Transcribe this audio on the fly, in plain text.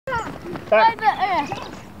Over Earth.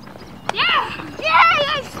 Yeah! Yeah!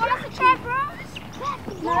 Yes! One off the track, Ross.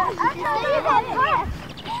 No, okay.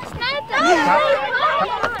 Nathan!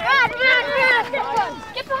 Run!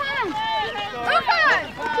 Get behind! Look high!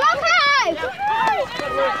 Look high!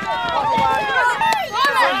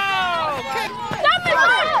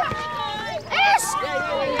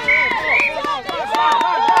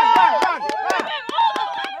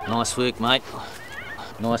 Nice work, mate.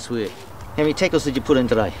 Nice work. How many tackles did you put in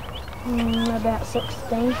today? About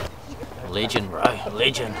 16. Legend, bro.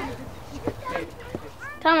 Legend.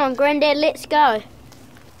 Come on, Grandad, let's go.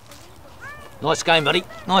 Nice game, buddy.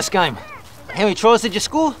 Nice game. How many tries did you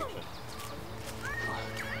score?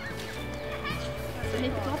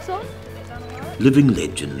 Living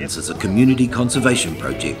Legends is a community conservation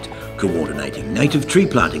project coordinating native tree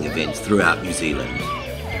planting events throughout New Zealand.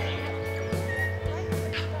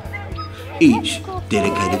 Each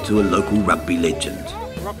dedicated to a local rugby legend.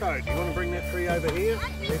 Rocco, do you want to bring that tree over here?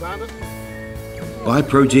 Replant it? By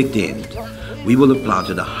project end, we will have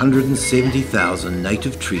planted 170,000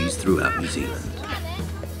 native trees throughout New Zealand.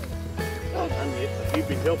 Not done yet, but you've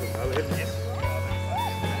been helping though, haven't you?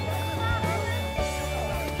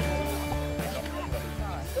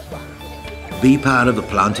 Be part of a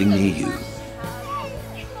planting near you.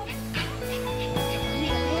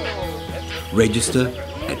 Register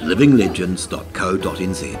at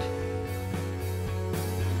livinglegends.co.nz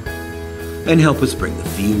and help us bring the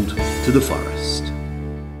field to the forest.